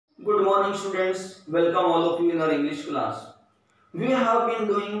Good morning students, welcome all of you in our English class. We have been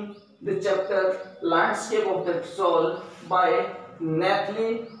doing the chapter Landscape of the Soul by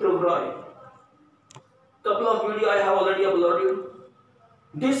Natalie Trubroy. Couple of video I have already uploaded.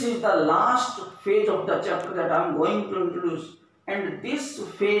 This is the last phase of the chapter that I am going to introduce, and this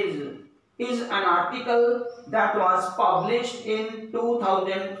phase is an article that was published in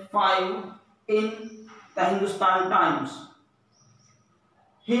 2005 in the Hindustan Times.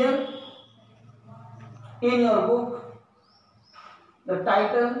 Here in your book, the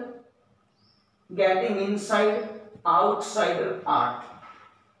title Getting Inside Outsider Art.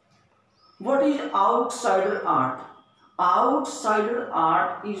 What is outsider art? Outsider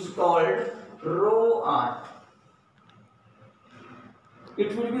art is called raw art.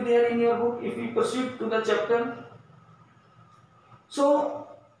 It will be there in your book if we proceed to the chapter. So,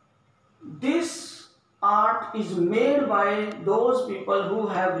 this art is made by those people who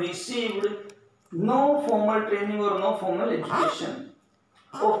have received no formal training or no formal education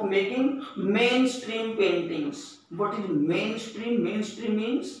of making mainstream paintings. What is mainstream? Mainstream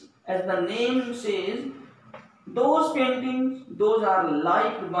means, as the name says, those paintings, those are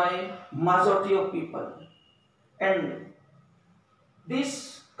liked by majority of people. And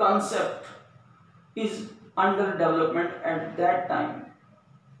this concept is under development at that time.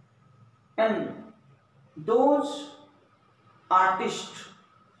 And those artists,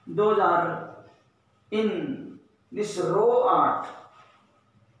 those are in this raw art,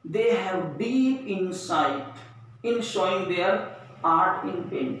 they have deep insight in showing their art in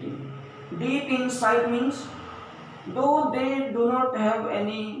painting. Deep insight means, though they do not have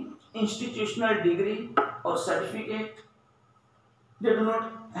any institutional degree or certificate, they do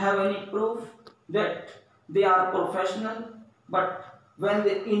not have any proof that they are professional, but when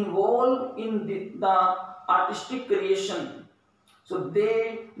they involve in the artistic creation, so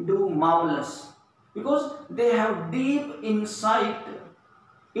they do marvelous, because they have deep insight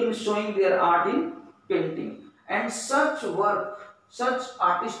in showing their art in painting. And such work, such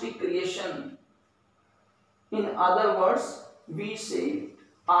artistic creation, in other words, we say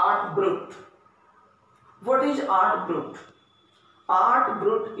art brut. What is art brut? Art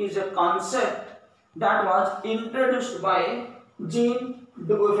brut is a concept that was introduced by Jean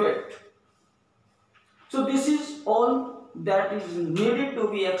Dubuffet. So this is all that is needed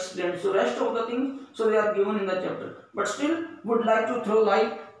to be explained. So rest of the things, so they are given in the chapter. But still would like to throw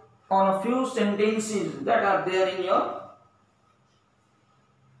light on a few sentences that are there in your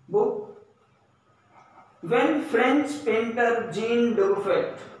book. When French painter Jean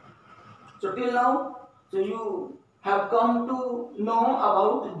Dubuffet, so till now, so you have come to know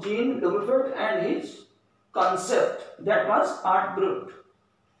about Jean Dubuffet and his concept, that was art brut.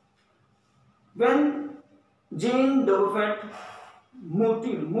 When Jean Dubuffet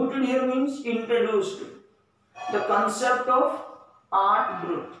mooted here means introduced the concept of art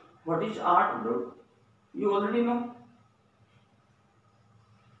brut. What is art brut? You already know.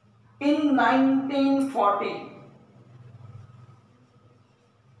 In 1940,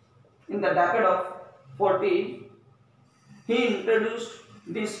 in the decade of 40, he introduced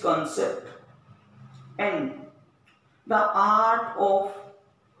this concept, and the art of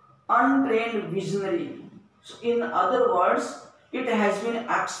untrained visionary. So in other words, it has been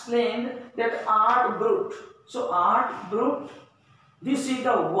explained that art brut. So art brut, this is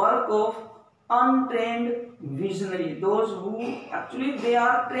the work of untrained visionary. Those who actually they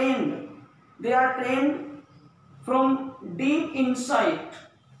are trained. They are trained from deep insight,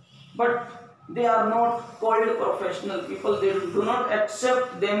 but they are not called professional people. They do not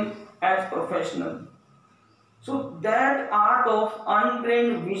accept them as professional. So that art of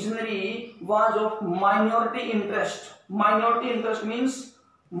untrained visionary was of minority interest. Minority interest means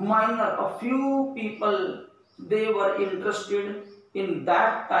minor, a few people, they were interested in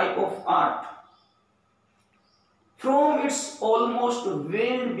that type of art. From its almost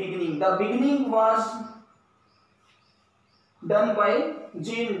veiled beginning, the beginning was done by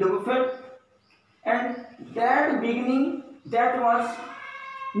Jean Dubuffet, and that beginning, that was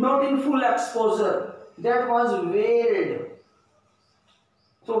not in full exposure, that was veiled.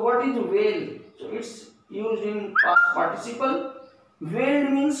 So what is veil? So it's used in past participle.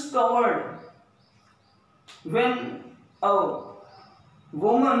 Veiled means covered. When a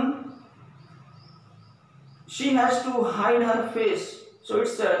woman, she has to hide her face, so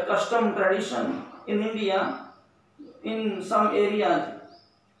it's a custom tradition in India, in some areas.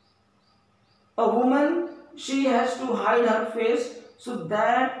 A woman, she has to hide her face, so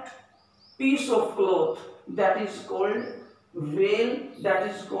that piece of cloth, that is called veil, that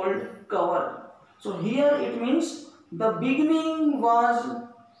is called cover. So here it means the beginning was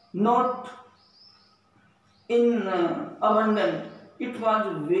not in abundant. It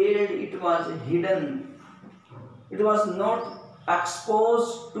was veiled, it was hidden, it was not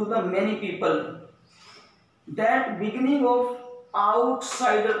exposed to the many people. That beginning of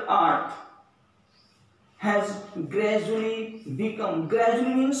outsider art has gradually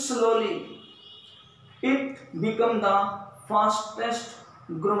means slowly, it become the fastest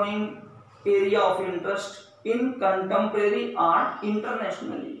growing area of interest in contemporary art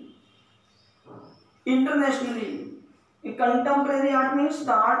internationally. Internationally, contemporary art means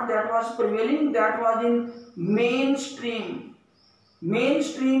the art that was prevailing, that was in mainstream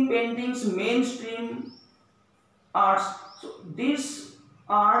paintings, mainstream arts. So this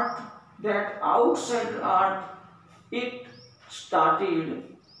art, that outside art, it started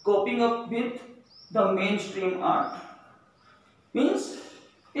coping up with the mainstream art. Means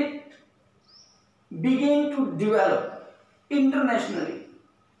it began to develop internationally.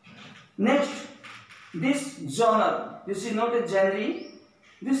 Next, this genre, this is not a genre,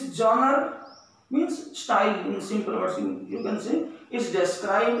 this genre means style in simple words, you can say, is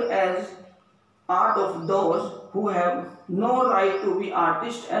described as art of those who have no right to be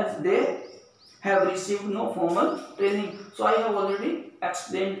artists as they have received no formal training. So I have already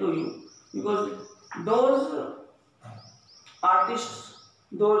explained to you, because those artists,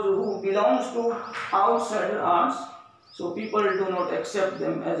 those who belongs to outsider arts, so people do not accept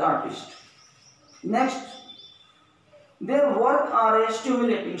them as artists. Next, their work are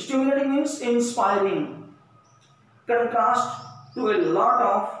stimulating. Stimulating means inspiring, contrast to a lot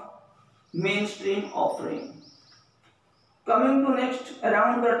of mainstream offering. Coming to next,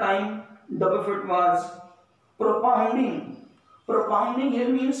 around the time Dubuffet was propounding. Propounding here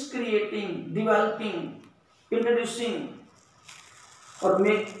means creating, developing, introducing, or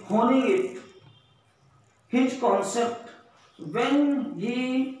honing it. His concept, when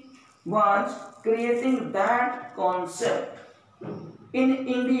he was creating that concept in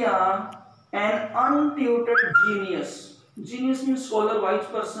India, an untutored genius. Genius means scholar, wise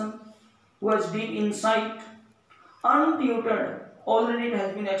person who has deep insight. Untutored, already it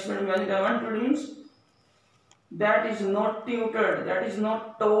has been explained many times. Untutored means that is not tutored, that is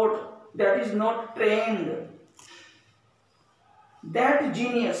not taught, that is not trained. That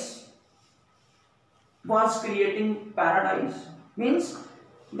genius was creating paradise. Means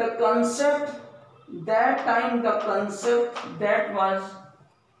the concept, that time the concept that was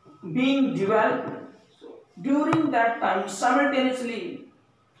being developed. So, during that time, simultaneously,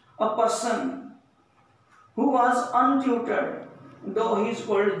 a person who was untutored, though he is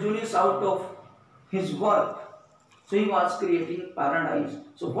called genius out of his work, so he was creating paradise.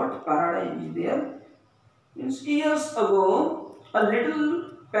 So what paradise is there? Means years ago, a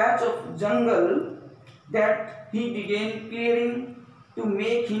little patch of jungle that he began clearing to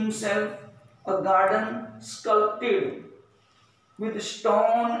make himself a garden sculpted with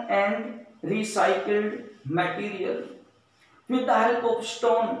stone and recycled material. With the help of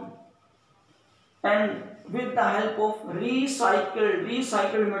stone and with the help of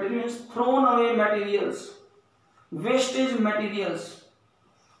recycled materials, thrown away materials, wastage materials.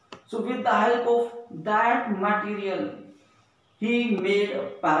 So with the help of that material, he made a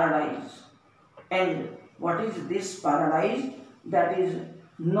paradise. And what is this paradise? That is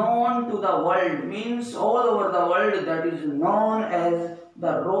known to the world, means all over the world, that is known as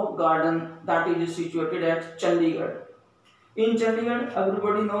the Rock Garden, that is situated at Chandigarh. In Chandigarh,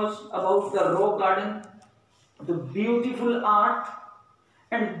 everybody knows about the Rock Garden, the beautiful art,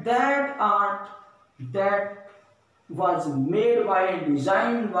 and that art that was made by,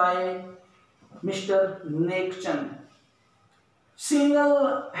 designed by Mr. Nek Chand.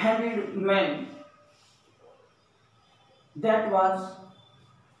 Single-handed man. That was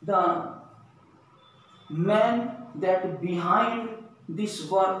the man that behind this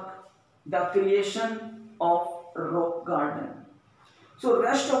work, the creation of Rock Garden. So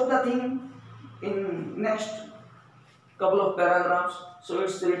rest of the thing in next couple of paragraphs. So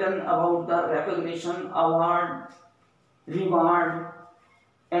it's written about the recognition, award, reward,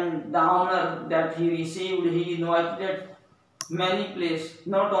 and the honor that he received. He invited many places,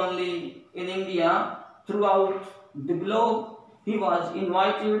 not only in India, throughout the globe. He was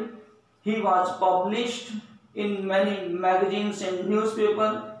invited, he was published in many magazines and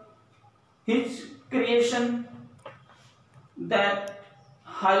newspapers. His creation that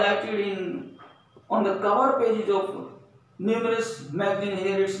highlighted in on the cover pages of numerous magazines.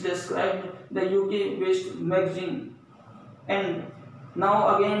 Here it's described, the UK based magazine. And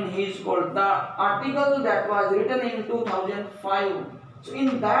now again he is called, the article that was written in 2005. So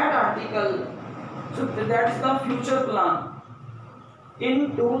in that article, so that is the future plan.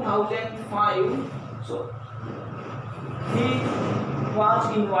 in 2005, so he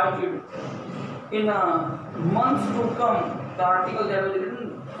was invited in a month to come. The article that was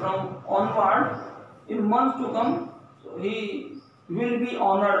written from onward, in month to come, so he will be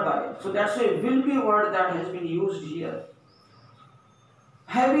honored by. So that's a will be word that has been used here.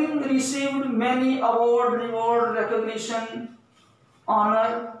 Having received many award, reward, recognition,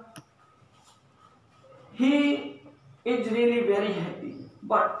 honor, he is really very happy.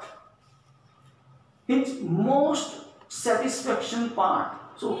 But his most satisfaction part,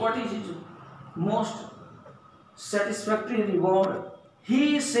 so what is his most satisfactory reward?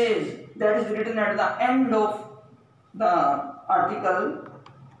 He says, that is written at the end of the article,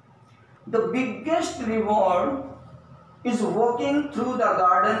 the biggest reward is walking through the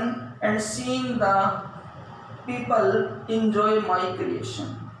garden and seeing the people enjoy my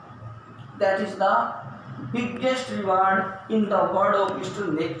creation. That is the biggest reward in the word of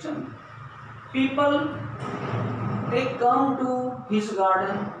Mr. Nekchand. People, they come to his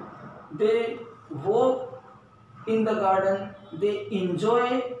garden, they walk in the garden, they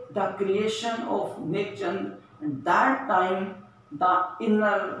enjoy the creation of Nekchand, and that time the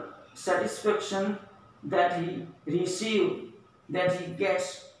inner satisfaction that he received, that he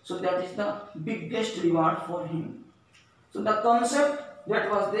gets, so that is the biggest reward for him. So the concept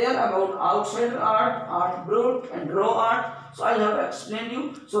that was there about outside art, art brut and raw art, so I have explained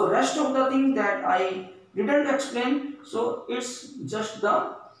you. So rest of the thing that I didn't explain, so it's just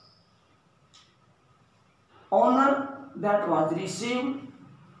the honor that was received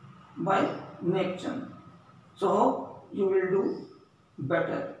by Nekchand. So hope you will do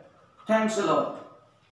better. Thanks a lot.